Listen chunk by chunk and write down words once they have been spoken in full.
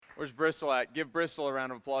Where's Bristol at? Give Bristol a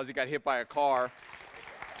round of applause. He got hit by a car.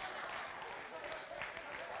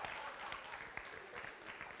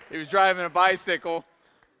 He was driving a bicycle,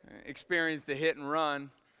 experienced a hit and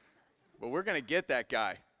run. But we're going to get that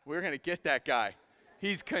guy. We're going to get that guy.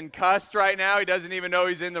 He's concussed right now. He doesn't even know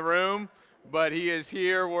he's in the room, but he is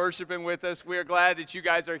here worshiping with us. We are glad that you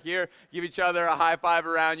guys are here. Give each other a high five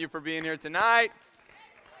around you for being here tonight.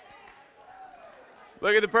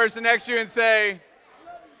 Look at the person next to you and say,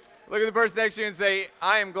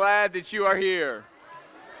 I am glad that you are here.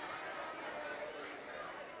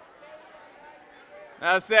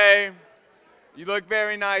 Now say, you look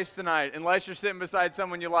very nice tonight. Unless you're sitting beside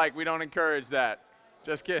someone you like, we don't encourage that.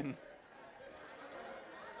 Just kidding.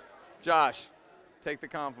 Josh, take the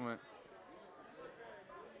compliment.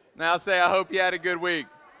 Now say, I hope you had a good week.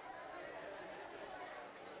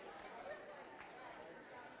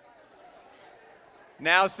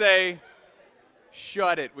 Now say,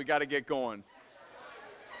 shut it. We got to get going.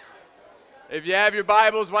 If you have your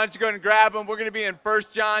Bibles, why don't you go and grab them? We're going to be in 1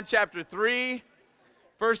 John chapter 3.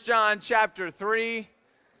 1 John chapter 3.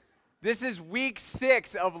 This is week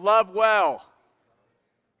 6 of Love Well.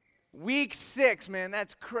 Week 6, man,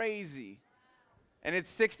 that's crazy. And it's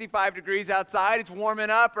 65 degrees outside. It's warming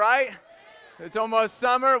up, right? It's almost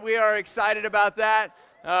summer. We are excited about that.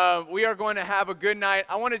 We are going to have a good night.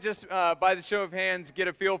 I want to just, by the show of hands, get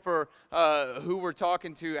a feel for who we're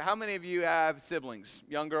talking to. How many of you have siblings,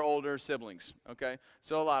 younger, older siblings? Okay,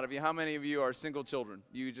 so a lot of you. How many of you are single children?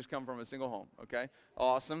 You just come from a single home, okay?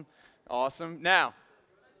 Awesome, awesome. Now,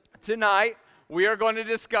 tonight, we are going to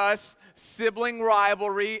discuss sibling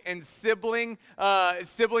rivalry and sibling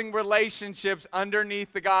relationships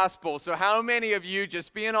underneath the gospel. So how many of you,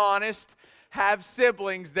 just being honest, have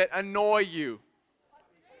siblings that annoy you,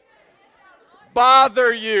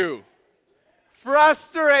 bother you,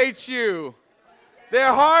 frustrate you?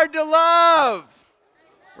 They're hard to love,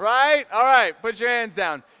 right? All right, put your hands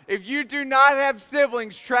down. If you do not have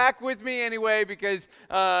siblings, track with me anyway, because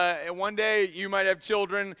one day you might have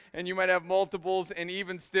children and you might have multiples, and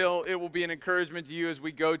even still it will be an encouragement to you as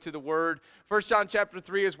we go to the Word. 1 John chapter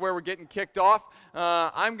 3 is where we're getting kicked off.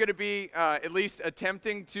 I'm going to be at least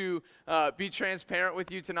attempting to be transparent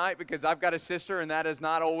with you tonight, because I've got a sister and that has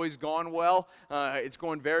not always gone well. It's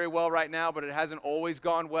going very well right now, but it hasn't always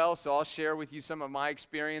gone well, so I'll share with you some of my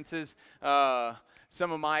experiences.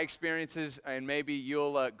 And maybe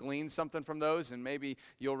you'll glean something from those, and maybe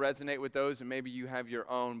you'll resonate with those, and maybe you have your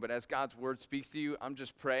own. But as God's Word speaks to you, I'm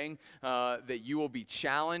just praying that you will be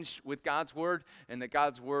challenged with God's Word, and that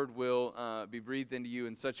God's Word will be breathed into you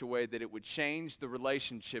in such a way that it would change the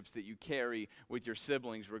relationships that you carry with your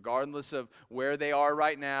siblings, regardless of where they are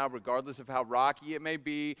right now, regardless of how rocky it may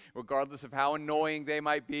be, regardless of how annoying they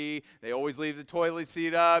might be. They always leave the toilet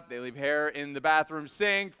seat up. They leave hair in the bathroom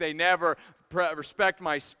sink. They never respect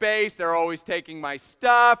my space. They're always taking my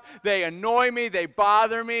stuff. They annoy me. They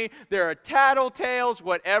bother me. There are tattletales,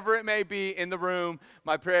 whatever it may be in the room.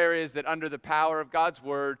 My prayer is that under the power of God's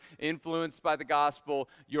Word, influenced by the gospel,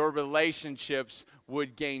 your relationships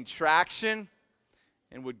would gain traction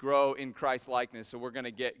and would grow in Christ's likeness. So we're going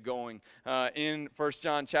to get going in 1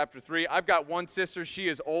 John chapter 3. I've got one sister. She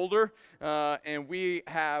is older, and we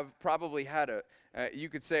have probably had you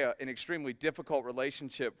could say an extremely difficult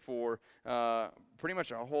relationship for pretty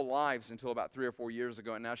much our whole lives until about 3 or 4 years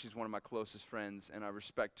ago, and now she's one of my closest friends, and I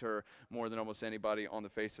respect her more than almost anybody on the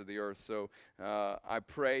face of the earth. So I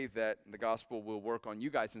pray that the gospel will work on you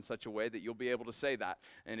guys in such a way that you'll be able to say that.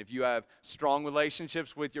 And if you have strong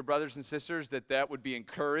relationships with your brothers and sisters, that would be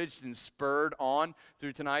encouraged and spurred on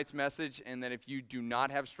through tonight's message, and that if you do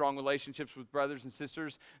not have strong relationships with brothers and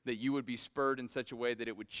sisters, that you would be spurred in such a way that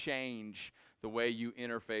it would change the way you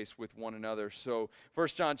interface with one another. So 1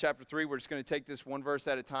 John chapter 3, we're just going to take this one verse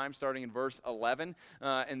at a time, starting in verse 11.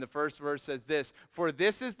 And the first verse says this: "For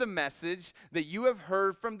this is the message that you have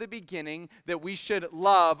heard from the beginning, that we should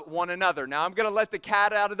love one another." Now I'm going to let the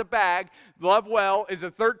cat out of the bag. Love Well is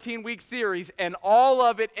a 13-week series, and all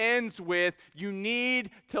of it ends with you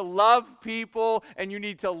need to love people, and you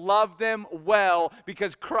need to love them well,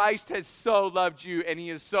 because Christ has so loved you, and He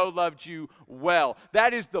has so loved you well.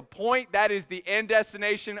 That is the point. That is the end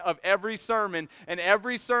destination of every sermon, and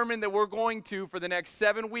every sermon that we're going to for the next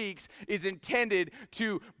 7 weeks is intended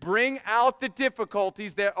to bring out the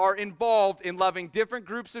difficulties that are involved in loving different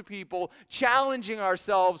groups of people, challenging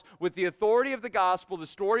ourselves with the authority of the gospel, the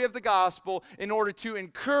story of the gospel, in order to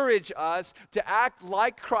encourage us to act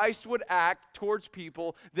like Christ would act towards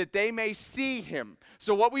people, that they may see Him.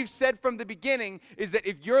 So what we've said from the beginning is that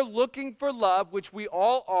if you're looking for love, which we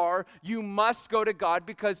all are, you must go to God,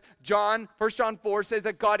 because John 1 John 4 says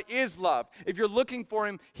that God is love. If you're looking for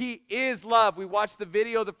him, he is love. We watched the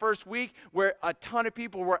video the first week where a ton of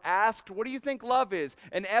people were asked, what do you think love is?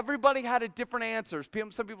 And everybody had a different answers.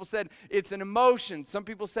 Some people said it's an emotion. Some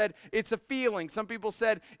people said it's a feeling. Some people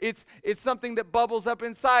said it's something that bubbles up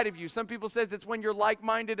inside of you. Some people said it's when you're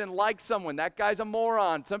like-minded and like someone. That guy's a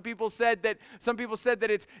moron. Some people said that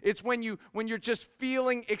it's when you're just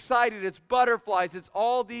feeling excited. It's butterflies. It's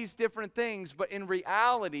all these different things. But in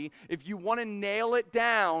reality, if you want to nail it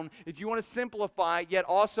down, if you want to simplify yet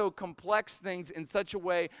also complex things in such a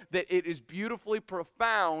way that it is beautifully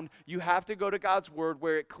profound, you have to go to God's word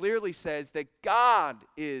where it clearly says that God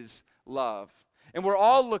is love. And we're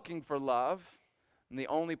all looking for love. And the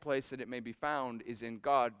only place that it may be found is in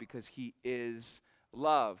God, because he is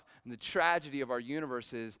love. And the tragedy of our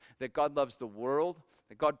universe is that God loves the world,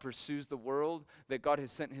 that God pursues the world, that God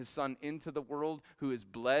has sent his son into the world, who has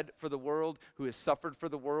bled for the world, who has suffered for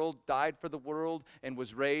the world, died for the world, and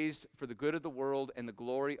was raised for the good of the world and the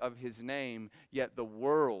glory of his name. Yet the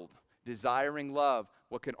world, desiring love,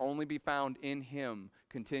 what can only be found in him,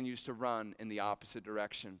 continues to run in the opposite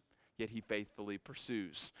direction. Yet he faithfully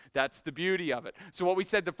pursues. That's the beauty of it. So what we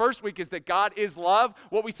said the first week is that God is love.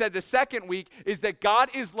 What we said the second week is that God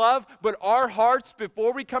is love, but our hearts,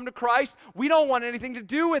 before we come to Christ, we don't want anything to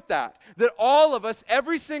do with that. That all of us,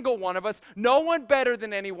 every single one of us, no one better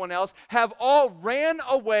than anyone else, have all ran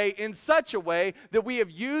away in such a way that we have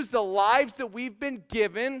used the lives that we've been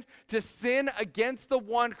given to sin against the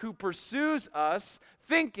one who pursues us,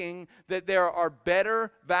 thinking that there are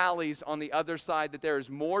better valleys on the other side, that there is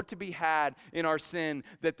more to be had in our sin,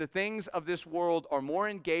 that the things of this world are more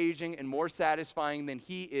engaging and more satisfying than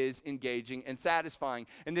he is engaging and satisfying.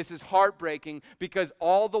 And this is heartbreaking, because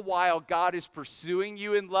all the while God is pursuing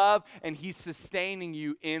you in love and he's sustaining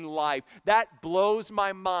you in life. That blows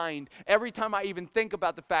my mind every time I even think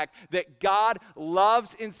about the fact that God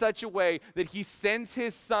loves in such a way that he sends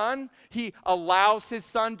his son, he allows his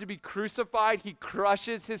son to be crucified, he crushes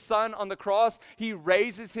his son on the cross, he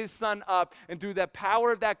raises his son up, and through the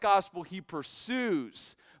power of that gospel, he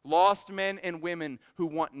pursues lost men and women who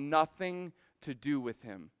want nothing to do with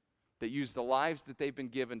him, that use the lives that they've been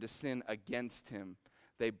given to sin against him.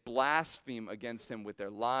 They blaspheme against him with their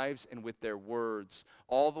lives and with their words,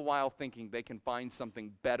 all the while thinking they can find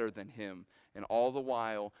something better than him, and all the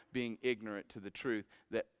while being ignorant to the truth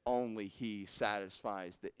that only he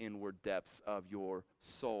satisfies the inward depths of your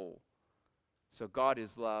soul. So God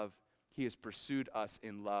is love. He has pursued us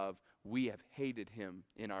in love. We have hated him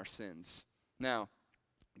in our sins. Now,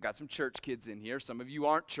 I've got some church kids in here. Some of you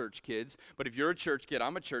aren't church kids, but if you're a church kid,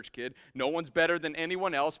 I'm a church kid. No one's better than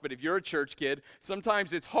anyone else, but if you're a church kid,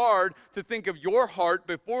 sometimes it's hard to think of your heart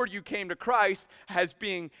before you came to Christ as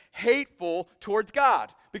being hateful towards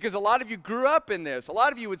God. Because a lot of you grew up in this. A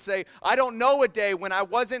lot of you would say, I don't know a day when I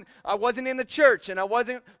wasn't in the church, and I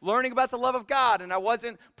wasn't learning about the love of God, and I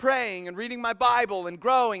wasn't praying and reading my Bible and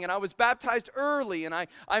growing, and I was baptized early, and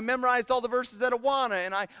I memorized all the verses at Awana,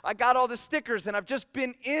 and I got all the stickers, and I've just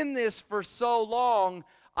been in this for so long.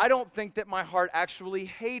 I don't think that my heart actually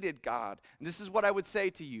hated God. And this is what I would say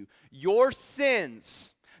to you. Your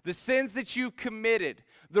sins, the sins that you committed,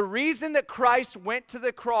 the reason that Christ went to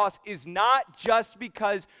the cross is not just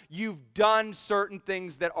because you've done certain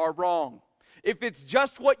things that are wrong. If it's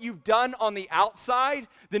just what you've done on the outside,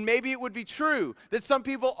 then maybe it would be true that some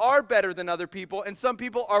people are better than other people and some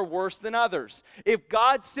people are worse than others. If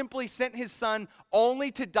God simply sent his son only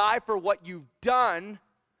to die for what you've done,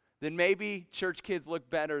 then maybe church kids look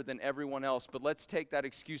better than everyone else. But let's take that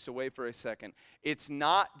excuse away for a second. It's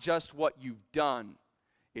not just what you've done.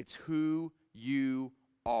 It's who you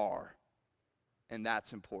are. And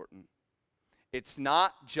that's important. It's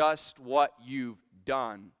not just what you've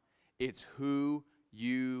done. It's who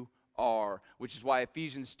you are, which is why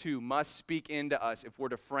Ephesians 2 must speak into us if we're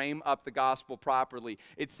to frame up the gospel properly.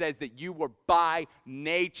 It says that you were by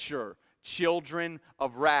nature children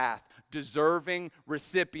of wrath, deserving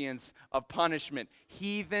recipients of punishment,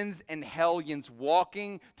 heathens and hellions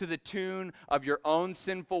walking to the tune of your own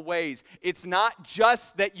sinful ways. It's not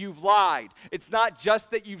just that you've lied. It's not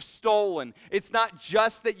just that you've stolen. It's not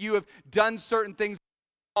just that you have done certain things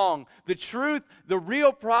wrong. The truth, the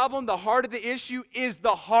real problem, the heart of the issue is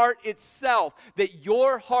the heart itself. That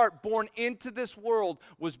your heart born into this world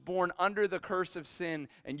was born under the curse of sin,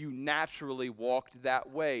 and you naturally walked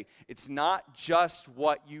that way. It's not just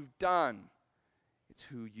what you've done. It's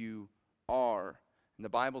who you are. And the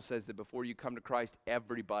Bible says that before you come to Christ,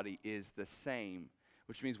 everybody is the same,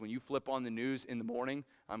 which means when you flip on the news in the morning,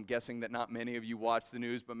 I'm guessing that not many of you watch the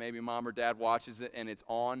news, but maybe mom or dad watches it and it's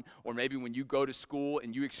on. Or maybe when you go to school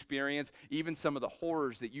and you experience even some of the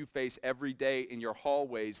horrors that you face every day in your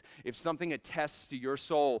hallways, if something attests to your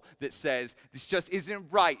soul that says, this just isn't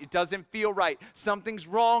right, it doesn't feel right, something's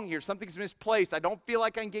wrong here, something's misplaced, I don't feel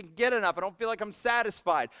like I can get enough, I don't feel like I'm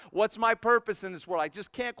satisfied, what's my purpose in this world, I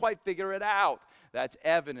just can't quite figure it out. That's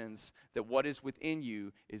evidence that what is within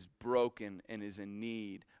you is broken and is in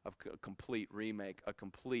need of a complete remake, a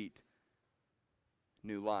complete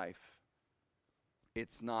new life.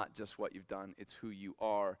 It's not just what you've done, it's who you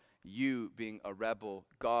are. You being a rebel,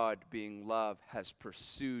 God being love, has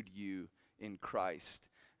pursued you in Christ.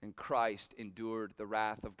 And Christ endured the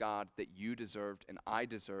wrath of God that you deserved and I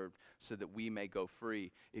deserved so that we may go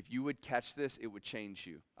free. If you would catch this, it would change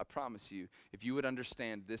you. I promise you. If you would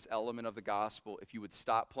understand this element of the gospel, if you would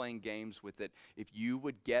stop playing games with it, if you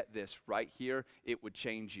would get this right here, it would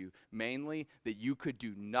change you. Mainly that you could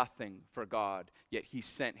do nothing for God, yet he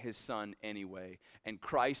sent his son anyway. And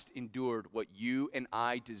Christ endured what you and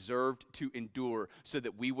I deserved to endure so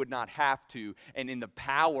that we would not have to. And in the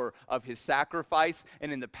power of his sacrifice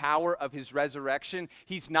and in the power of his resurrection,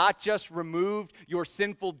 he's not just removed your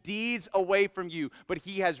sinful deeds away from you, but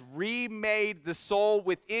he has remade the soul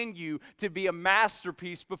within you to be a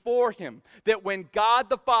masterpiece before him. That when God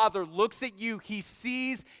the Father looks at you, he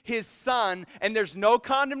sees his son, and there's no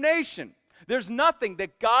condemnation. There's nothing.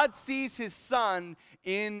 That God sees his son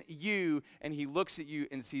in you, and he looks at you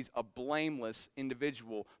and sees a blameless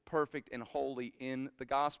individual, perfect and holy in the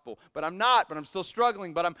gospel. But I'm not, but I'm still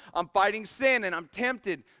struggling, but I'm fighting sin and I'm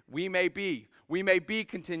tempted. We may be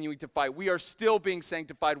continuing to fight. We are still being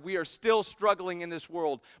sanctified. We are still struggling in this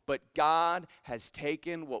world. But God has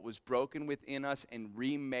taken what was broken within us and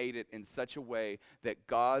remade it in such a way that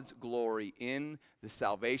God's glory in the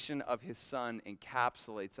salvation of his son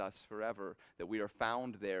encapsulates us forever. That we are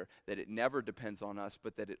found there, that it never depends on us,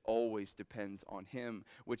 but that it always depends on him.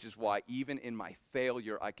 Which is why even in my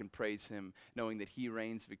failure, I can praise him, knowing that he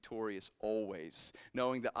reigns victorious always.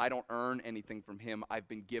 Knowing that I don't earn anything from him. I've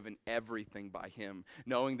been given everything by him.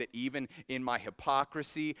 Knowing that even in my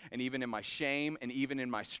hypocrisy and even in my shame and even in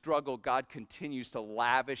my struggle, God continues to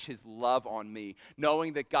lavish his love on me.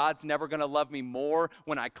 Knowing that God's never going to love me more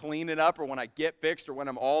when I clean it up or when I get fixed or when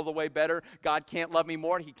I'm all the way better. God can't love me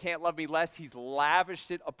more and he can't love me less. He's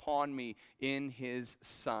lavished it upon me in his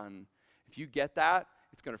son. If you get that,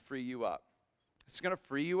 it's going to free you up. It's going to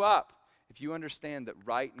free you up. If you understand that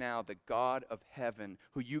right now, the God of heaven,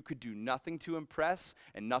 who you could do nothing to impress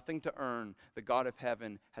and nothing to earn, the God of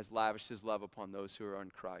heaven has lavished his love upon those who are in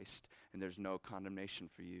Christ, and there's no condemnation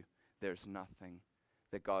for you. There's nothing.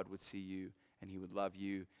 That God would see you, and he would love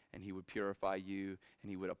you, and he would purify you, and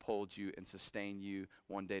he would uphold you and sustain you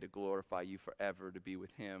one day to glorify you forever, to be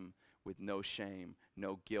with him with no shame,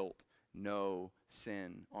 no guilt, no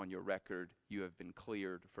sin on your record. You have been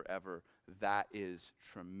cleared forever. That is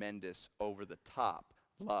tremendous, over the top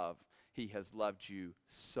love. He has loved you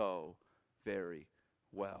so very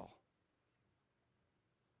well.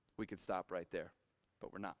 We could stop right there,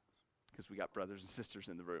 but we're not, because we got brothers and sisters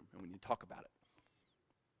in the room, and we need to talk about it.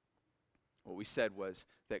 What we said was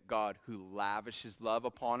that God, who lavishes love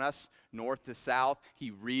upon us, north to south, he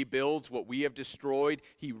rebuilds what we have destroyed.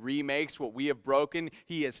 He remakes what we have broken.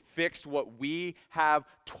 He has fixed what we have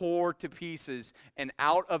tore to pieces. And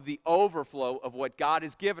out of the overflow of what God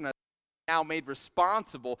has given us, now made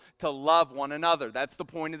responsible to love one another. That's the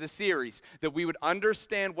point of the series, that we would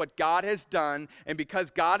understand what God has done, and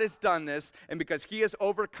because God has done this, and because he has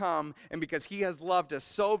overcome, and because he has loved us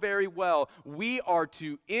so very well, we are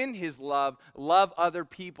to, in his love, love other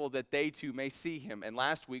people that they too may see him. And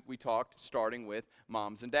last week we talked starting with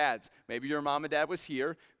moms and dads. Maybe your mom and dad was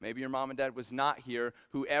here, maybe your mom and dad was not here.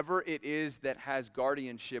 Whoever it is that has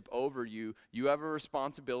guardianship over you, you have a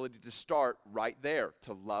responsibility to start right there,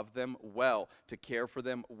 to love them well, to care for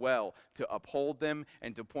them well, to uphold them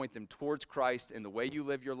and to point them towards Christ in the way you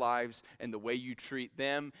live your lives and the way you treat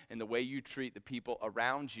them and the way you treat the people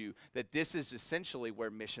around you. That this is essentially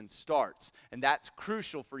where mission starts. And that's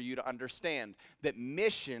crucial for you to understand, that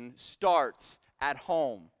mission starts at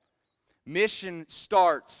home. Mission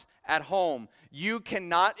starts at home. You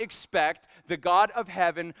cannot expect the God of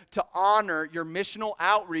heaven to honor your missional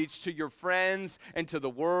outreach to your friends and to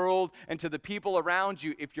the world and to the people around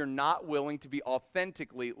you if you're not willing to be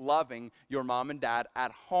authentically loving your mom and dad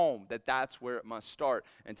at home. That's where it must start.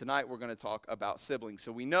 And tonight we're going to talk about siblings.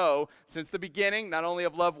 So we know since the beginning, not only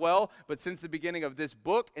of Love Well, but since the beginning of this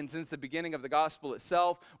book and since the beginning of the gospel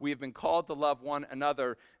itself, we have been called to love one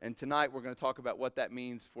another. And tonight we're going to talk about what that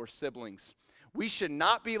means for siblings. We should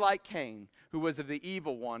not be like Cain, who was of the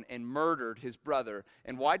evil one and murdered his brother.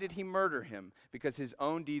 And why did he murder him? Because his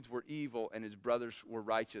own deeds were evil and his brothers were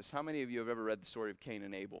righteous. How many of you have ever read the story of Cain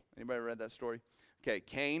and Abel? Anybody read that story? Okay,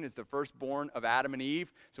 Cain is the firstborn of Adam and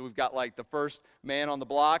Eve. So we've got like the first man on the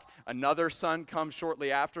block. Another son comes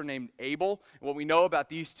shortly after named Abel. And what we know about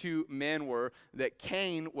these two men were that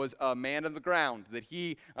Cain was a man of the ground, that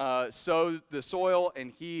he sowed the soil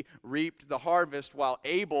and he reaped the harvest, while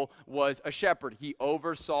Abel was a shepherd. He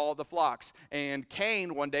oversaw the flocks. And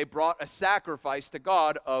Cain one day brought a sacrifice to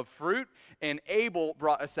God of fruit, and Abel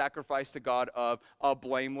brought a sacrifice to God of a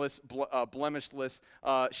blemishless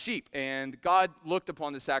sheep. And God looked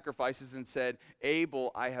upon the sacrifices and said,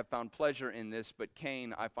 Abel, I have found pleasure in this, but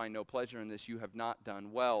Cain, I find no pleasure in this. You have not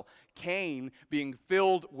done well. Cain, being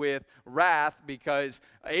filled with wrath because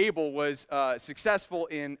Abel was successful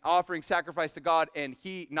in offering sacrifice to God, and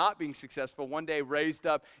he, not being successful, one day raised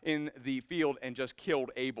up in the field and just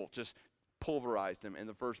killed Abel, just pulverized him. And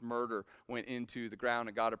the first murder went into the ground,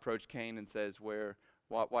 and God approached Cain and says,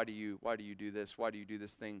 Why do you do this? Why do you do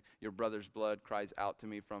this thing? Your brother's blood cries out to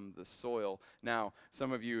me from the soil. Now,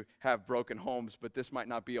 some of you have broken homes, but this might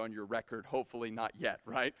not be on your record. Hopefully not yet,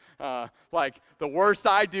 right? Like, the worst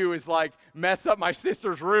I do is, like, mess up my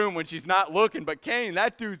sister's room when she's not looking. But Cain,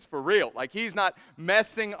 that dude's for real. Like, he's not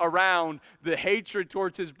messing around. The hatred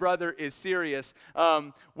towards his brother is serious.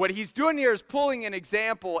 What he's doing here is pulling an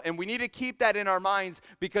example, and we need to keep that in our minds,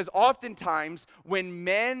 because oftentimes when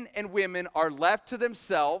men and women are left to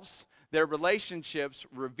themselves, their relationships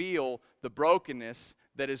reveal the brokenness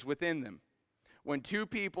that is within them. When two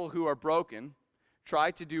people who are broken try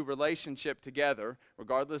to do relationship together,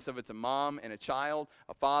 regardless if it's a mom and a child,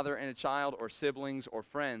 a father and a child, or siblings or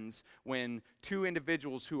friends, when two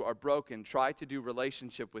individuals who are broken try to do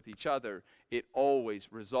relationship with each other, it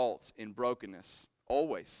always results in brokenness.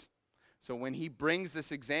 Always. So when he brings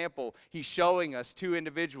this example, he's showing us two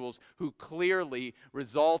individuals who clearly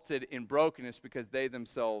resulted in brokenness because they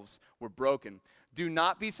themselves were broken. Do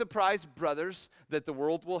not be surprised, brothers, that the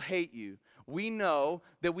world will hate you. We know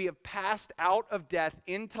that we have passed out of death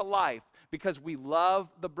into life because we love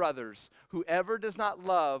the brothers. Whoever does not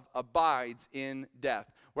love abides in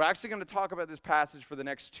death. We're actually going to talk about this passage for the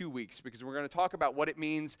next 2 weeks, because we're going to talk about what it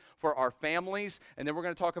means for our families, and then we're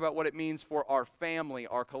going to talk about what it means for our family,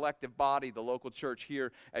 our collective body, the local church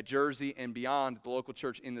here at Jersey and beyond, the local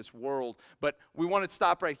church in this world. But we want to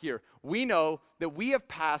stop right here. We know that we have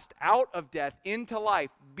passed out of death into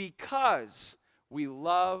life because we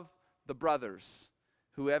love the brothers.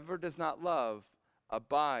 Whoever does not love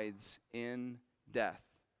abides in death.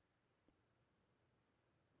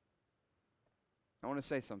 I want to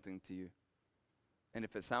say something to you. And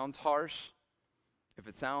if it sounds harsh, if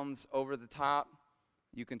it sounds over the top,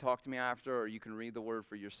 you can talk to me after, or you can read the word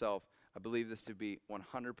for yourself. I believe this to be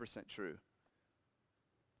 100% true.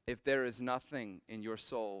 If there is nothing in your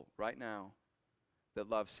soul right now that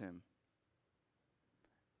loves him,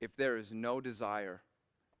 if there is no desire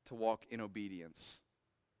to walk in obedience,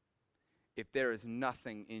 if there is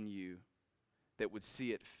nothing in you that would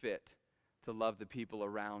see it fit to love the people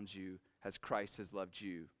around you as Christ has loved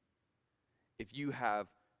you, if you have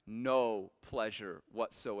no pleasure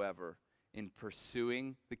whatsoever in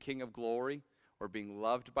pursuing the King of Glory, or being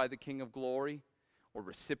loved by the King of Glory, or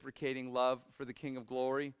reciprocating love for the King of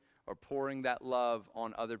Glory, or pouring that love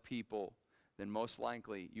on other people, then most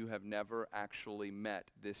likely you have never actually met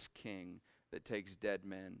this King that takes dead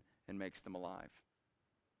men and makes them alive.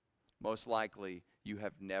 Most likely, you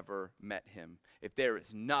have never met him. If there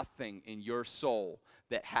is nothing in your soul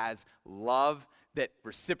that has love that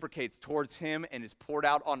reciprocates towards him and is poured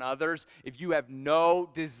out on others, if you have no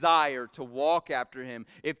desire to walk after him,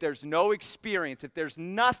 if there's no experience, if there's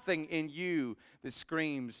nothing in you that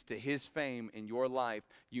screams to his fame in your life,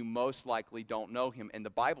 you most likely don't know him. And the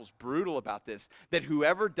Bible's brutal about this, that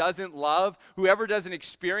whoever doesn't love, whoever doesn't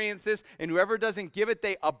experience this, and whoever doesn't give it,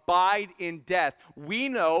 they abide in death. We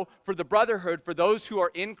know for the brotherhood, for those who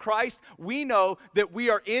are in Christ, we know that we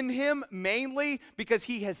are in him mainly because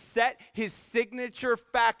he has set his signature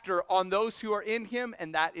factor on those who are in him,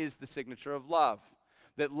 and that is the signature of love.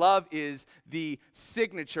 That love is the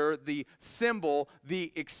signature, the symbol,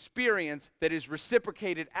 the experience that is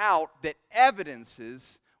reciprocated out, that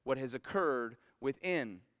evidences what has occurred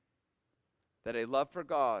within. That a love for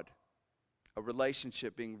God, a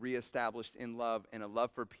relationship being reestablished in love, and a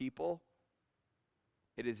love for people,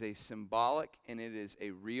 it is a symbolic and it is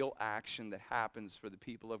a real action that happens for the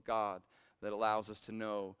people of God that allows us to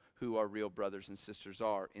know who our real brothers and sisters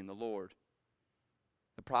are in the Lord.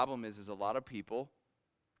 The problem is a lot of people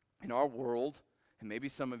in our world, and maybe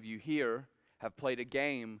some of you here, have played a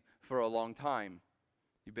game for a long time.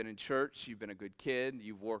 You've been in church, you've been a good kid,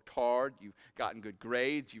 you've worked hard, you've gotten good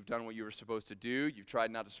grades, you've done what you were supposed to do, you've tried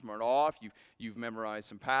not to smart off, you've memorized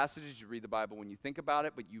some passages, you read the Bible when you think about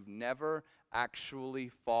it, but you've never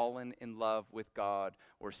actually fallen in love with God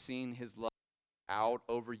or seen his love out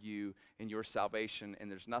over you in your salvation, and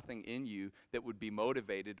there's nothing in you that would be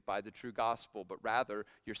motivated by the true gospel, but rather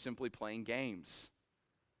you're simply playing games.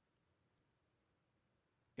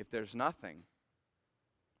 If there's nothing,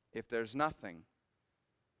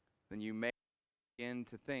 then you may begin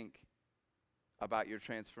to think about your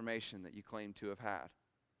transformation that you claim to have had.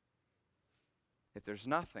 If there's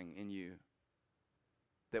nothing in you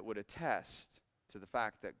that would attest to the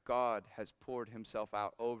fact that God has poured himself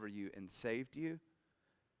out over you and saved you,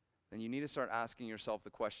 then you need to start asking yourself the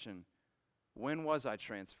question, when was I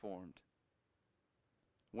transformed?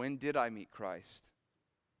 When did I meet Christ?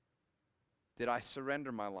 Did I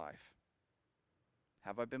surrender my life?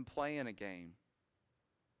 Have I been playing a game?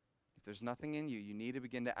 If there's nothing in you, you need to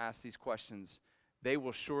begin to ask these questions. They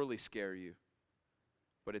will surely scare you,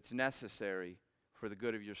 but it's necessary for the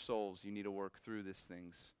good of your souls. You need to work through these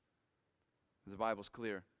things. The Bible's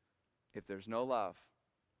clear. If there's no love,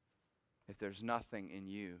 if there's nothing in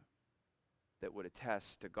you that would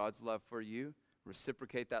attest to God's love for you,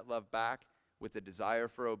 reciprocate that love back with a desire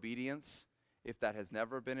for obedience, if that has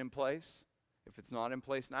never been in place, if it's not in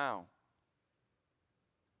place now,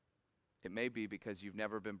 it may be because you've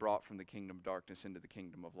never been brought from the kingdom of darkness into the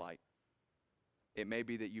kingdom of light. It may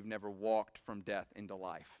be that you've never walked from death into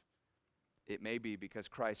life. It may be because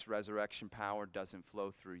Christ's resurrection power doesn't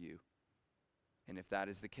flow through you. And if that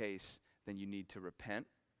is the case, then you need to repent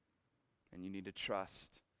and you need to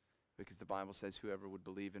trust, because the Bible says, whoever would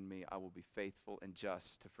believe in me, I will be faithful and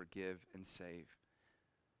just to forgive and save.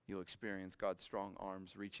 You'll experience God's strong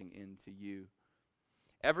arms reaching into you.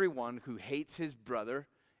 Everyone who hates his brother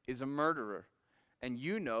is a murderer, and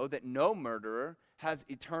you know that no murderer has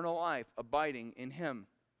eternal life abiding in him.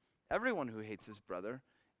 Everyone who hates his brother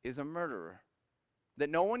is a murderer. That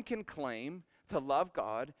no one can claim to love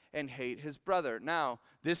God and hate his brother. Now,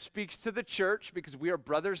 this speaks to the church because we are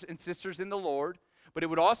brothers and sisters in the Lord, but it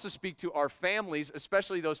would also speak to our families,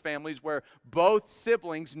 especially those families where both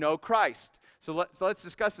siblings know Christ. So let's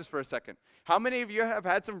discuss this for a second. How many of you have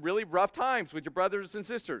had some really rough times with your brothers and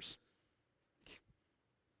sisters?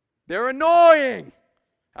 They're annoying.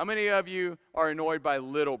 How many of you are annoyed by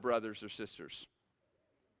little brothers or sisters?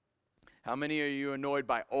 How many are you annoyed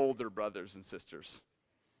by older brothers and sisters?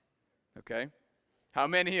 Okay. How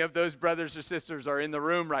many of those brothers or sisters are in the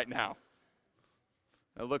room right now?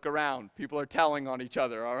 Now look around. People are telling on each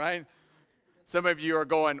other, all right? Some of you are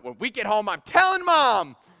going, when we get home, I'm telling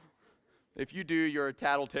Mom. If you do, you're a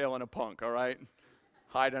tattletale and a punk, all right?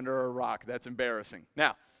 Hide under a rock. That's embarrassing.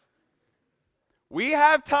 Now, we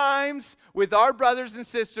have times with our brothers and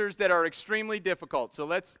sisters that are extremely difficult. So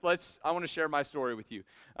I want to share my story with you.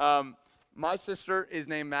 My sister is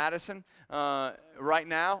named Madison. Right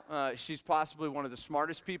now, she's possibly one of the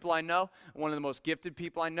smartest people I know, one of the most gifted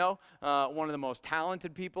people I know, one of the most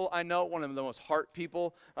talented people I know, one of the most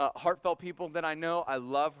heartfelt people that I know. I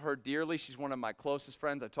love her dearly. She's one of my closest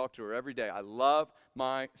friends. I talk to her every day. I love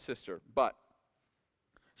my sister. But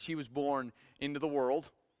she was born into the world,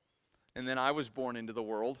 and then I was born into the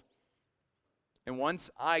world. And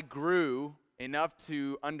once I grew enough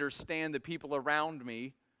to understand the people around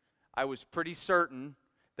me, I was pretty certain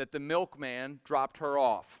that the milkman dropped her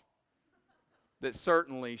off. That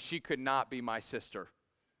certainly she could not be my sister.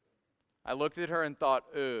 I looked at her and thought,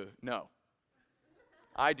 no.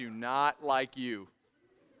 I do not like you.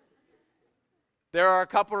 There are a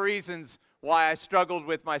couple reasons why I struggled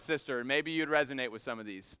with my sister, and maybe you'd resonate with some of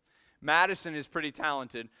these. Madison is pretty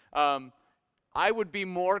talented. I would be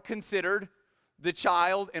more considered the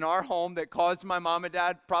child in our home that caused my mom and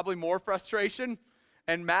dad probably more frustration.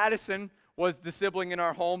 And Madison was the sibling in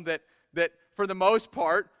our home that for the most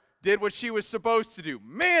part, did what she was supposed to do.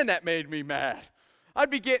 Man, that made me mad. I'd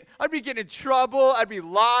be getting in trouble. I'd be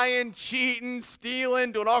lying, cheating,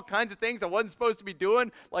 stealing, doing all kinds of things I wasn't supposed to be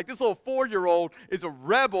doing. Like this little 4-year-old is a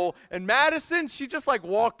rebel. And Madison, she just like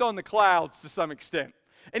walked on the clouds to some extent.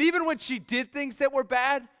 And even when she did things that were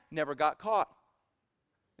bad, never got caught.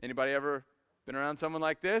 Anybody ever been around someone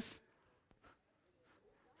like this?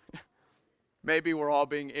 Maybe we're all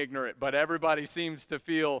being ignorant, but everybody seems to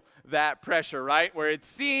feel that pressure, right? Where it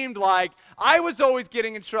seemed like I was always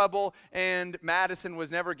getting in trouble and Madison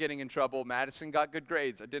was never getting in trouble. Madison got good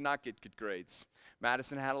grades. I did not get good grades.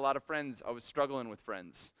 Madison had a lot of friends. I was struggling with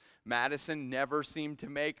friends. Madison never seemed to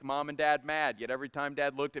make mom and dad mad, yet every time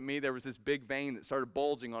dad looked at me, there was this big vein that started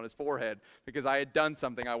bulging on his forehead because I had done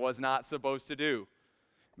something I was not supposed to do.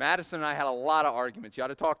 Madison and I had a lot of arguments. You ought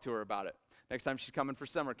to talk to her about it. Next time she's coming for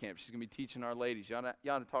summer camp, she's going to be teaching our ladies. You ought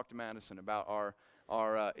to talk to Madison about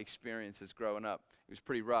our experiences growing up. It was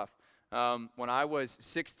pretty rough. When I was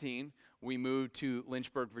 16, we moved to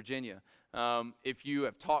Lynchburg, Virginia. If you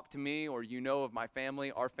have talked to me or you know of my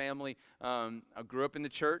family, our family, I grew up in the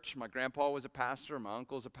church. My grandpa was a pastor. My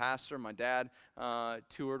uncle's a pastor. My dad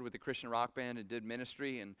toured with the Christian rock band and did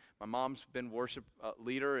ministry. And my mom's been worship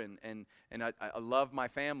leader. And I love my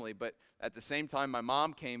family. But at the same time, my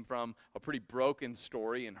mom came from a pretty broken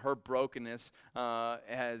story. And her brokenness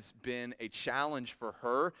has been a challenge for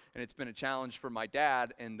her. And it's been a challenge for my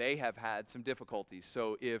dad. And they have had some difficulties.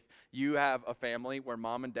 So if you have a family where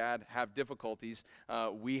mom and dad have difficulties,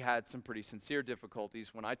 we had some pretty sincere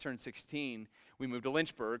difficulties. When I turned 16, we moved to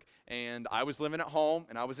Lynchburg, and I was living at home,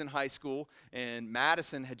 and I was in high school, and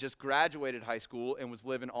Madison had just graduated high school and was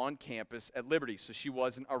living on campus at Liberty, so she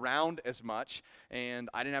wasn't around as much, and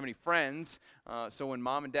I didn't have any friends, so when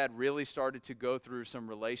mom and dad really started to go through some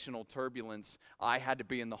relational turbulence, I had to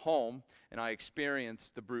be in the home, and I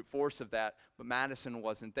experienced the brute force of that, but Madison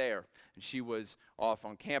wasn't there, and she was off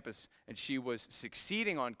on campus, and she was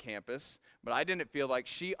succeeding on campus, but I didn't feel like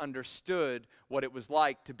she understood what it was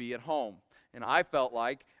like to be at home. And I felt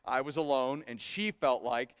like I was alone, and she felt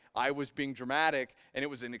like I was being dramatic, and it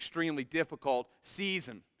was an extremely difficult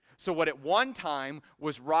season. So what at one time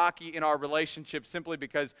was rocky in our relationship simply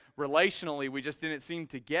because relationally we just didn't seem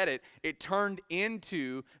to get it, it turned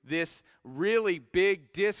into this really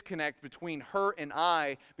big disconnect between her and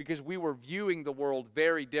I because we were viewing the world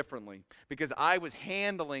very differently. Because I was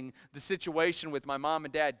handling the situation with my mom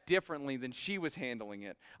and dad differently than she was handling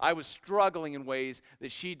it. I was struggling in ways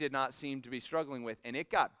that she did not seem to be struggling with. And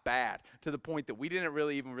it got bad to the point that we didn't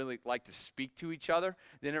really like to speak to each other,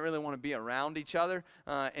 didn't really want to be around each other,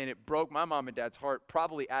 and it broke my mom and dad's heart,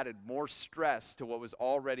 probably added more stress to what was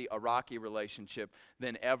already a rocky relationship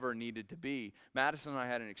than ever needed to be. Madison and I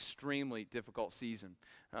had an extremely difficult season.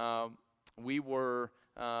 We were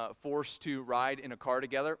forced to ride in a car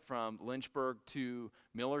together from Lynchburg to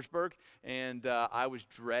Millersburg, and I was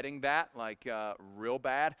dreading that like real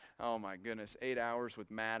bad. Oh my goodness, 8 hours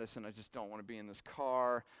with Madison. I just don't want to be in this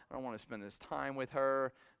car. I don't want to spend this time with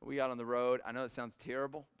her. We got on the road. I know it sounds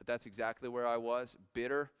terrible, but that's exactly where I was,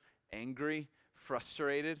 bitter, angry,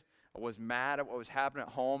 frustrated. I was mad at what was happening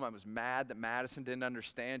at home. I was mad that Madison didn't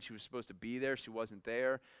understand. She was supposed to be there. She wasn't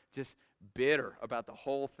there. Just bitter about the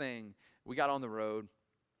whole thing. We got on the road,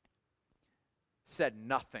 said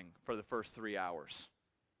nothing for the first 3 hours.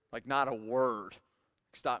 Like not a word.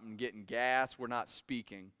 Stopping getting gas. We're not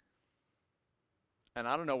speaking. And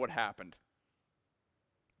I don't know what happened.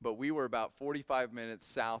 But we were about 45 minutes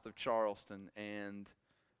south of Charleston, and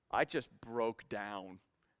I just broke down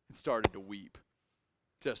and started to weep.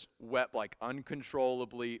 Just wept like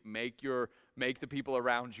uncontrollably, make the people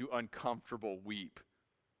around you uncomfortable weep.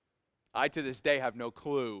 I to this day have no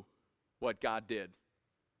clue what God did.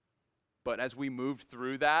 But as we moved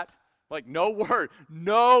through that, like no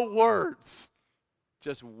words,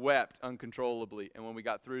 just wept uncontrollably. And when we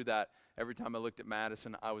got through that, every time I looked at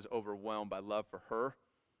Madison, I was overwhelmed by love for her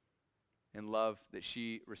and love that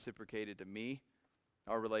she reciprocated to me.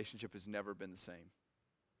 Our relationship has never been the same.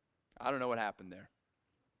 I don't know what happened there.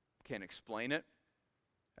 Can't explain it.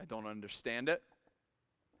 I don't understand it.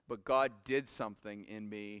 But God did something in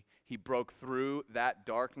me. He broke through that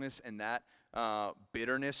darkness and that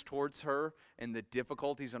bitterness towards her, and the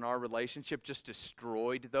difficulties in our relationship just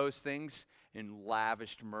destroyed those things and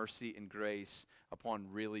lavished mercy and grace upon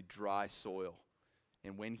really dry soil.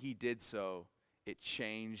 And when he did so, it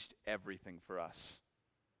changed everything for us.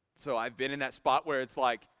 So I've been in that spot where it's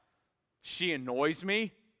like, she annoys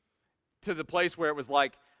me, to the place where it was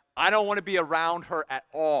like, I don't want to be around her at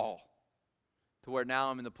all, to where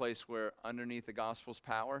now I'm in the place where underneath the gospel's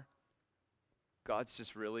power, God's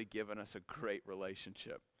just really given us a great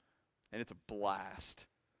relationship. And it's a blast.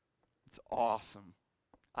 It's awesome.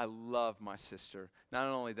 I love my sister. Not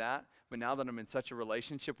only that, but now that I'm in such a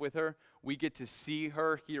relationship with her, we get to see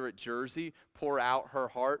her here at Jersey pour out her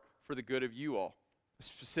heart for the good of you all,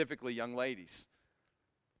 specifically young ladies.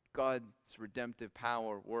 God's redemptive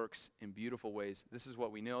power works in beautiful ways. This is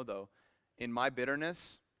what we know, though. In my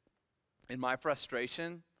bitterness, in my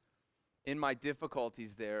frustration, in my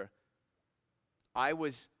difficulties there, I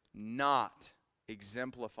was not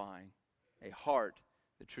exemplifying a heart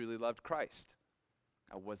that truly loved Christ.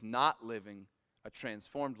 I was not living a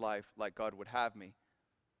transformed life like God would have me.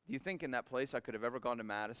 Do you think in that place I could have ever gone to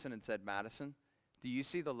Madison and said, Madison, do you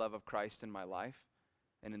see the love of Christ in my life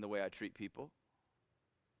and in the way I treat people?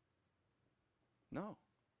 No.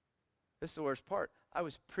 This is the worst part. I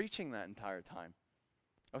was preaching that entire time.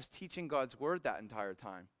 I was teaching God's word that entire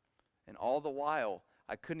time. And all the while,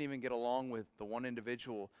 I couldn't even get along with the one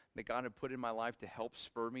individual that God had put in my life to help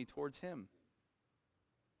spur me towards him.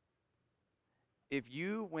 If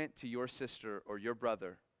you went to your sister or your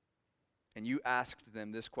brother and you asked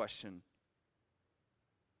them this question,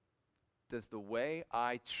 does the way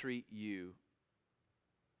I treat you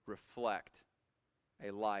reflect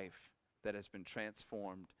a life that has been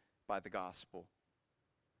transformed by the gospel?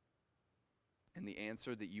 And the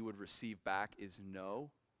answer that you would receive back is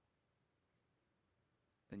no,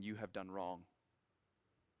 then you have done wrong.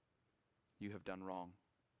 You have done wrong.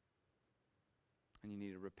 And you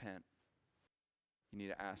need to repent. You need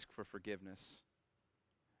to ask for forgiveness.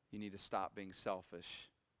 You need to stop being selfish.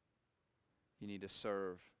 You need to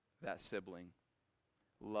serve that sibling,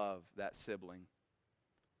 love that sibling,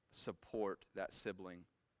 support that sibling,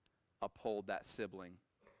 uphold that sibling,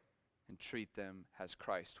 and treat them as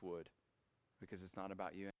Christ would, because it's not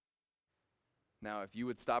about you. Now, if you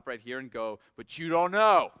would stop right here and go, but you don't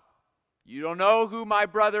know. You don't know who my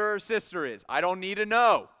brother or sister is. I don't need to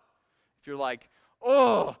know. If you're like,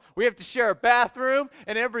 oh, we have to share a bathroom,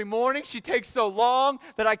 and every morning she takes so long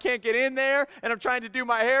that I can't get in there, and I'm trying to do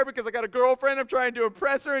my hair because I got a girlfriend, I'm trying to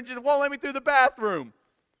impress her, and she won't let me through the bathroom.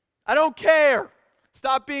 I don't care.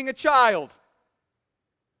 Stop being a child.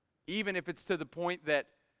 Even if it's to the point that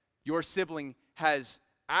your sibling has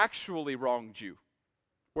actually wronged you,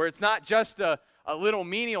 where it's not just a little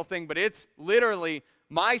menial thing, but it's literally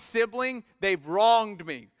my sibling, they've wronged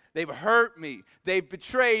me. They've hurt me. They've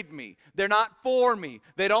betrayed me. They're not for me.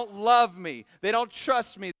 They don't love me. They don't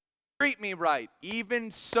trust me. They treat me right.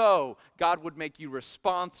 Even so, God would make you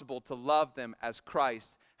responsible to love them as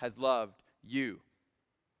Christ has loved you.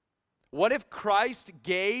 What if Christ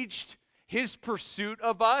gauged his pursuit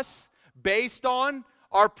of us based on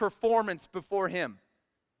our performance before him?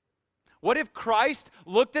 What if Christ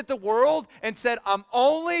looked at the world and said, I'm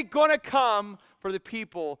only going to come for the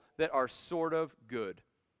people that are sort of good.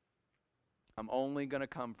 I'm only going to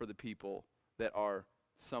come for the people that are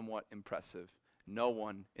somewhat impressive. No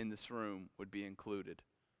one in this room would be included.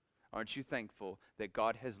 Aren't you thankful that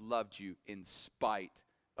God has loved you in spite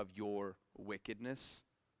of your wickedness?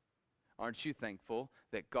 Aren't you thankful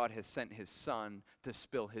that God has sent his son to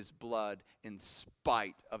spill his blood in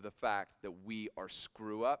spite of the fact that we are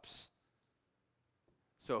screw-ups?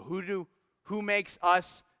 So who makes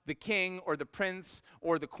us the king or the prince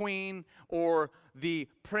or the queen or the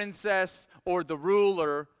princess or the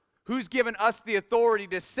ruler? Who's given us the authority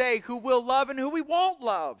to say who we'll love and who we won't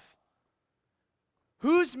love?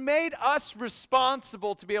 Who's made us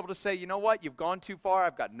responsible to be able to say, you know what, you've gone too far,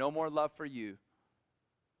 I've got no more love for you.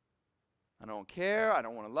 I don't care, I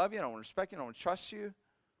don't want to love you, I don't want to respect you, I don't want to trust you.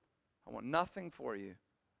 I want nothing for you.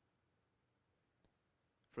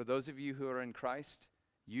 For those of you who are in Christ,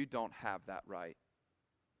 you don't have that right.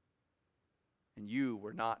 And you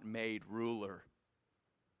were not made ruler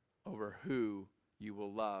over who you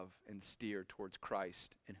will love and steer towards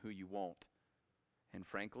Christ and who you won't. And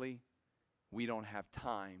frankly, we don't have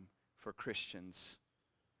time for Christians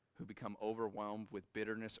who become overwhelmed with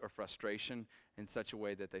bitterness or frustration in such a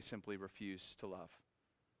way that they simply refuse to love.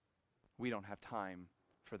 We don't have time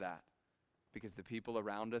for that, because the people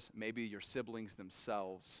around us, maybe your siblings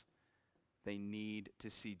themselves, they need to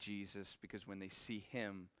see Jesus, because when they see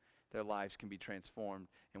him, their lives can be transformed,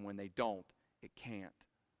 and when they don't, it can't.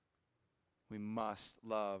 We must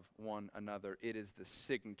love one another. It is the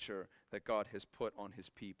signature that God has put on his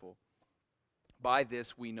people. By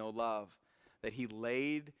this we know love, that he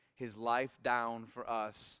laid his life down for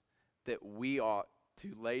us, that we ought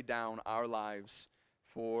to lay down our lives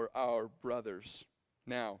for our brothers.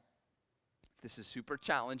 Now, this is super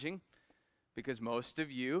challenging because most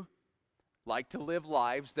of you like to live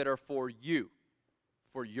lives that are for you,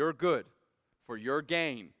 for your good, for your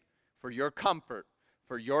gain, for your comfort,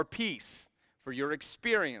 for your peace, for your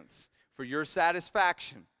experience, for your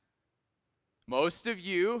satisfaction. Most of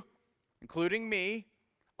you, including me,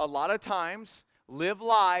 a lot of times live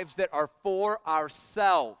lives that are for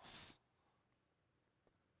ourselves.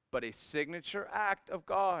 But a signature act of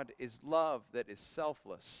God is love that is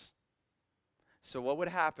selfless. So what would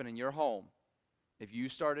happen in your home if you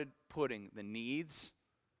started putting the needs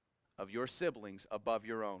of your siblings above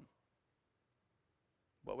your own?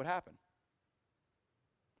 What would happen?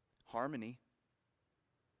 Harmony,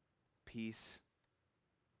 peace,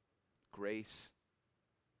 grace,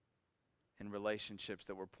 and relationships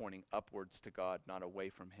that were pointing upwards to God, not away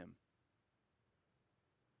from him.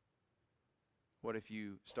 What if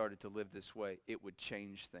you started to live this way? It would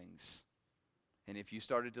change things. And if you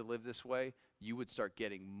started to live this way, you would start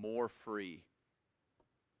getting more free.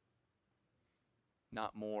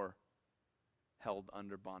 not more held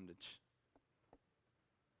under bondage.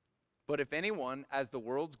 But if anyone, as the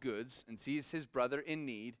world's goods, and sees his brother in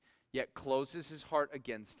need, yet closes his heart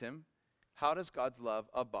against him, how does God's love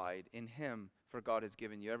abide in him? For God has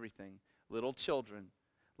given you everything. Little children,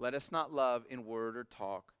 let us not love in word or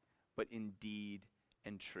talk, but in deed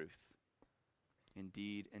and truth. In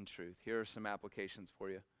deed and truth. Here are some applications for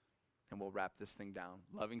you, and we'll wrap this thing down.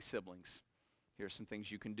 Loving siblings. Here are some things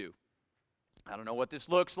you can do. I don't know what this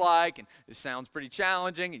looks like, and this sounds pretty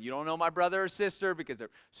challenging, and you don't know my brother or sister because they're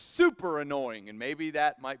super annoying, and maybe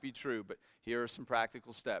that might be true, but here are some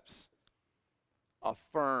practical steps.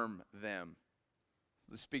 Affirm them.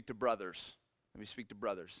 Let's speak to brothers. Let me speak to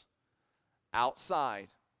brothers. Outside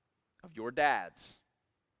of your dads,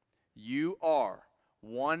 you are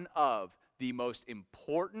one of the most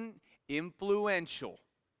important, influential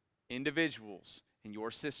individuals in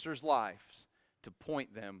your sister's lives to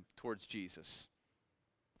point them towards Jesus.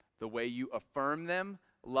 The way you affirm them,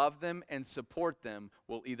 love them, and support them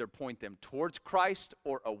will either point them towards Christ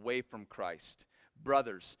or away from Christ.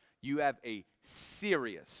 Brothers, you have a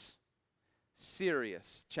serious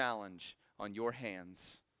challenge on your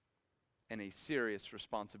hands and a serious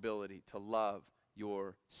responsibility to love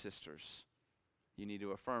your sisters. You need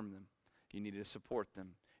to affirm them. You need to support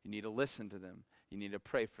them. You need to listen to them. You need to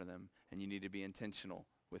pray for them. And you need to be intentional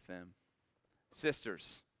with them.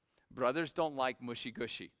 Sisters, brothers don't like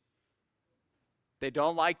mushy-gushy. They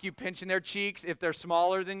don't like you pinching their cheeks if they're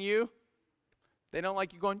smaller than you. They don't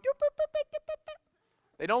like you going,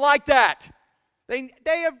 they don't like that.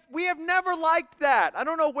 We have never liked that. I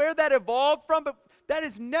don't know where that evolved from, but that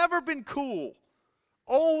has never been cool.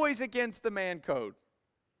 Always against the man code.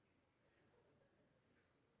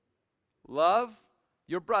 Love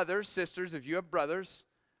your brothers, sisters, if you have brothers,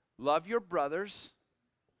 love your brothers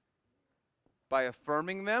by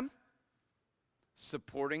affirming them,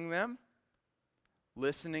 supporting them,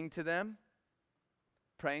 listening to them,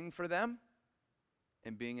 praying for them,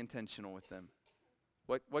 and being intentional with them.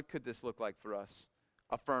 What could this look like for us?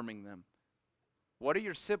 Affirming them. What do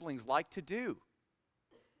your siblings like to do?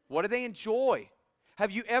 What do they enjoy?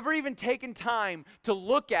 Have you ever even taken time to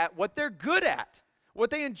look at what they're good at? What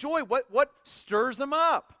they enjoy? What stirs them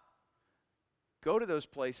up? Go to those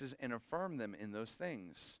places and affirm them in those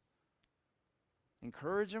things.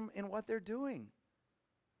 Encourage them in what they're doing.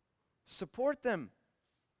 Support them.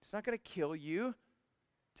 It's not going to kill you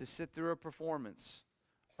to sit through a performance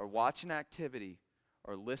or watch an activity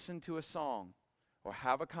or listen to a song or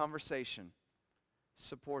have a conversation.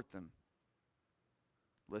 Support them.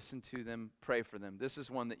 Listen to them. Pray for them. This is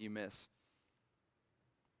one that you miss.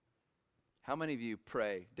 How many of you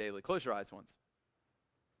pray daily? Close your eyes once.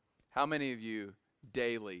 How many of you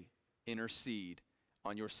daily intercede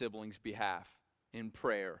on your siblings' behalf in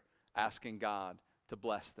prayer, asking God to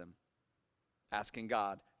bless them, asking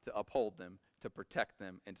God to uphold them, to protect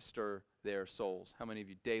them, and to stir their souls? How many of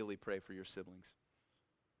you daily pray for your siblings?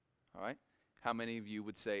 All right? How many of you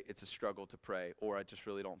would say it's a struggle to pray, or I just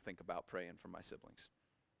really don't think about praying for my siblings?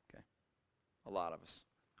 Okay. A lot of us.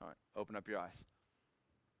 All right. Open up your eyes.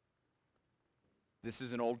 This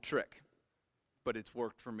is an old trick, but it's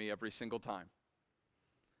worked for me every single time.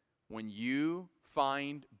 When you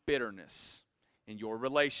find bitterness in your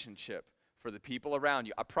relationship for the people around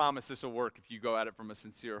you, I promise this will work if you go at it from a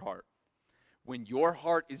sincere heart. When your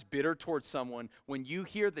heart is bitter towards someone, when you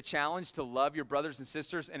hear the challenge to love your brothers and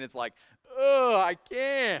sisters and it's like, oh, I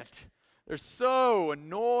can't. They're so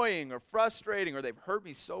annoying or frustrating or they've hurt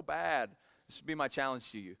me so bad. This would be my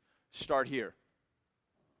challenge to you. Start here.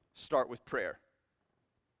 Start with prayer.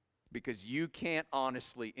 Because you can't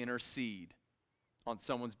honestly intercede on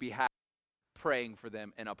someone's behalf, praying for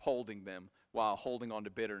them and upholding them while holding on to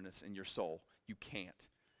bitterness in your soul. You can't.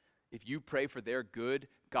 If you pray for their good,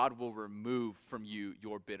 God will remove from you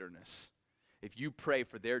your bitterness. If you pray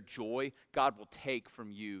for their joy, God will take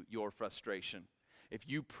from you your frustration. If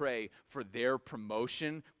you pray for their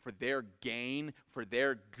promotion, for their gain, for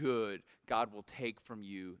their good, God will take from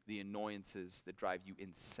you the annoyances that drive you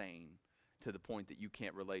insane to the point that you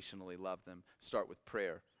can't relationally love them. Start with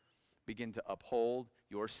prayer. Begin to uphold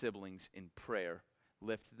your siblings in prayer.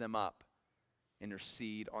 Lift them up.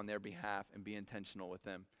 Intercede on their behalf and be intentional with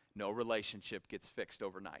them. No relationship gets fixed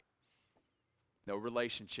overnight. No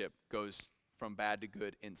relationship goes from bad to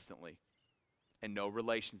good instantly. And no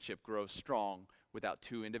relationship grows strong without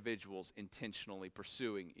two individuals intentionally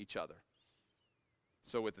pursuing each other.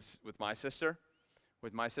 So with my sister,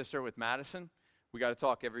 with Madison, we got to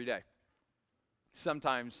talk every day.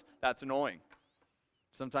 Sometimes that's annoying.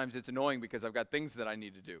 Sometimes it's annoying because I've got things that I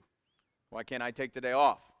need to do. Why can't I take today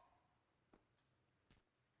off?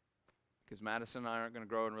 Because Madison and I aren't going to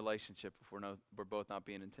grow in relationship if we're both not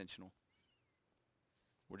being intentional.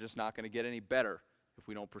 We're just not going to get any better if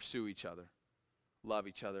we don't pursue each other, love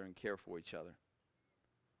each other, and care for each other.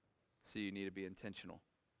 So you need to be intentional.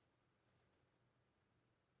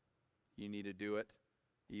 You need to do it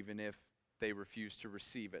even if they refuse to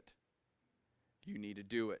receive it. You need to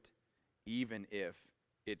do it even if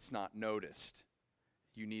it's not noticed.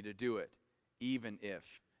 You need to do it even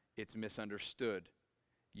if it's misunderstood.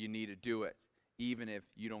 You need to do it even if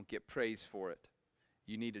you don't get praise for it.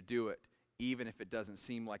 You need to do it even if it doesn't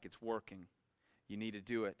seem like it's working. You need to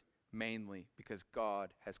do it mainly because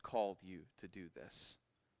God has called you to do this.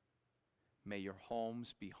 May your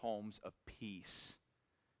homes be homes of peace,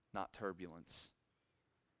 not turbulence.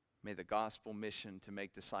 May the gospel mission to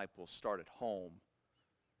make disciples start at home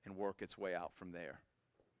and work its way out from there.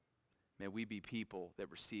 May we be people that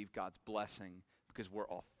receive God's blessing because we're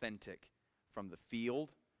authentic from the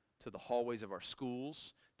field to the hallways of our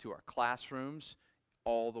schools, to our classrooms,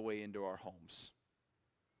 all the way into our homes.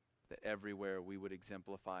 That everywhere we would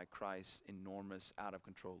exemplify Christ's enormous,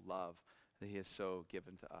 out-of-control love that he has so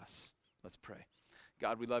given to us. Let's pray.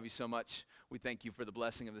 God, we love you so much. We thank you for the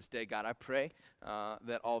blessing of this day. God, I pray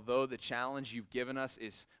that although the challenge you've given us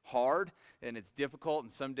is hard and it's difficult,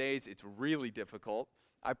 and some days it's really difficult,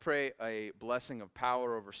 I pray a blessing of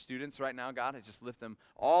power over students right now, God. I just lift them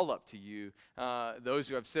all up to you. Those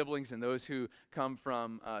who have siblings and those who come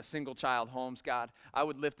from single-child homes, God, I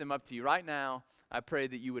would lift them up to you right now. I pray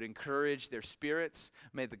that you would encourage their spirits.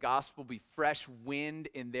 May the gospel be fresh wind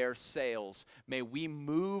in their sails. May we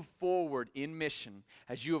move forward in mission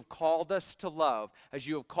as you have called us to love, as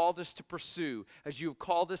you have called us to pursue, as you have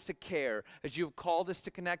called us to care, as you have called us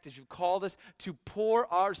to connect, as you've called us to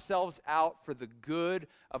pour ourselves out for the good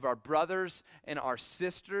of our brothers and our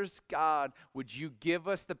sisters. God, would you give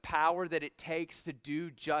us the power that it takes to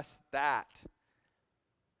do just that?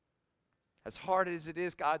 As hard as it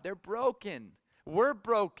is, God, they're broken. We're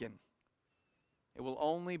broken. It will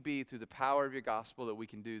only be through the power of your gospel that we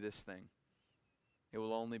can do this thing. It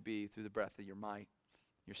will only be through the breath of your might,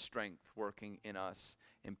 your strength working in us,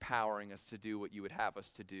 empowering us to do what you would have us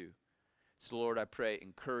to do. So, Lord, I pray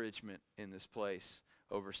encouragement in this place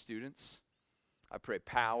over students. I pray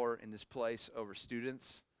power in this place over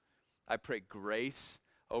students. I pray grace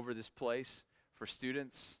over this place for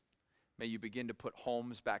students. May you begin to put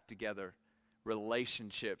homes back together,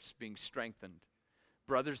 relationships being strengthened.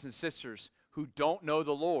 Brothers and sisters who don't know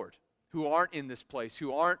the Lord, who aren't in this place,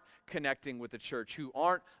 who aren't connecting with the church, who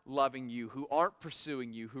aren't loving you, who aren't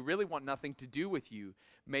pursuing you, who really want nothing to do with you.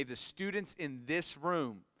 May the students in this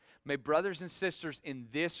room, may brothers and sisters in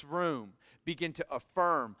this room begin to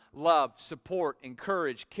affirm, love, support,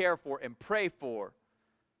 encourage, care for, and pray for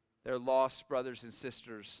their lost brothers and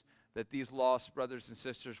sisters, that these lost brothers and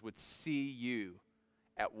sisters would see you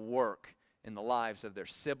at work in the lives of their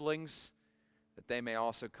siblings, that they may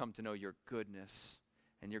also come to know your goodness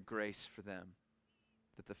and your grace for them,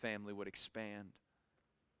 that the family would expand,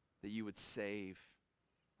 that you would save,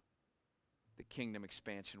 the kingdom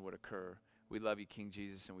expansion would occur. We love you, King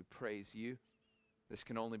Jesus, and we praise you. This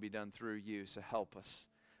can only be done through you, so help us.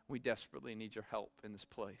 We desperately need your help in this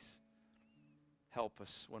place. Help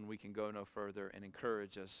us when we can go no further, and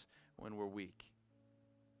encourage us when we're weak.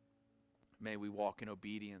 May we walk in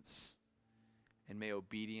obedience, and may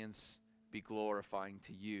obedience be glorifying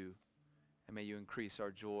to you, and may you increase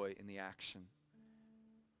our joy in the action.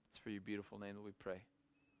 It's for your beautiful name that we pray.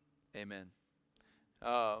 Amen.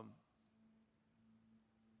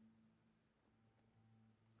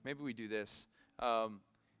 Maybe we do this. How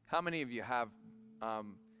many of you have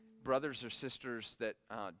brothers or sisters that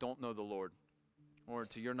don't know the Lord, or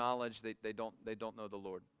to your knowledge they don't know the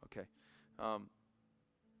Lord? Okay.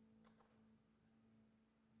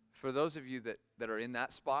 For those of you that are in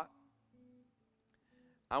that spot,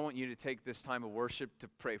 I want you to take this time of worship to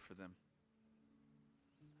pray for them.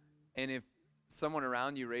 And if someone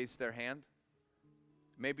around you raised their hand,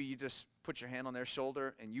 maybe you just put your hand on their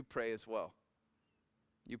shoulder and you pray as well.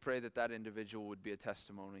 You pray that that individual would be a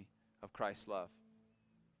testimony of Christ's love.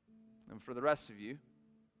 And for the rest of you,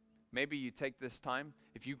 maybe you take this time.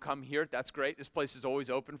 If you come here, that's great. This place is always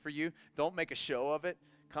open for you. Don't make a show of it.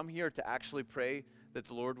 Come here to actually pray that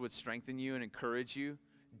the Lord would strengthen you and encourage you,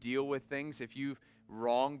 deal with things. If you've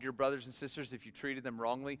wronged your brothers and sisters, if you treated them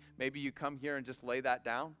wrongly, maybe you come here and just lay that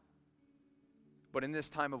down. But in this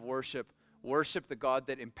time of worship, worship the God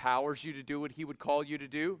that empowers you to do what he would call you to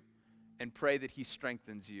do, and pray that he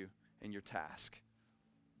strengthens you in your task,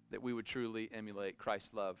 that we would truly emulate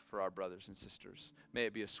Christ's love for our brothers and sisters. May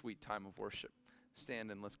it be a sweet time of worship. Stand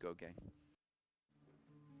and let's go, gang.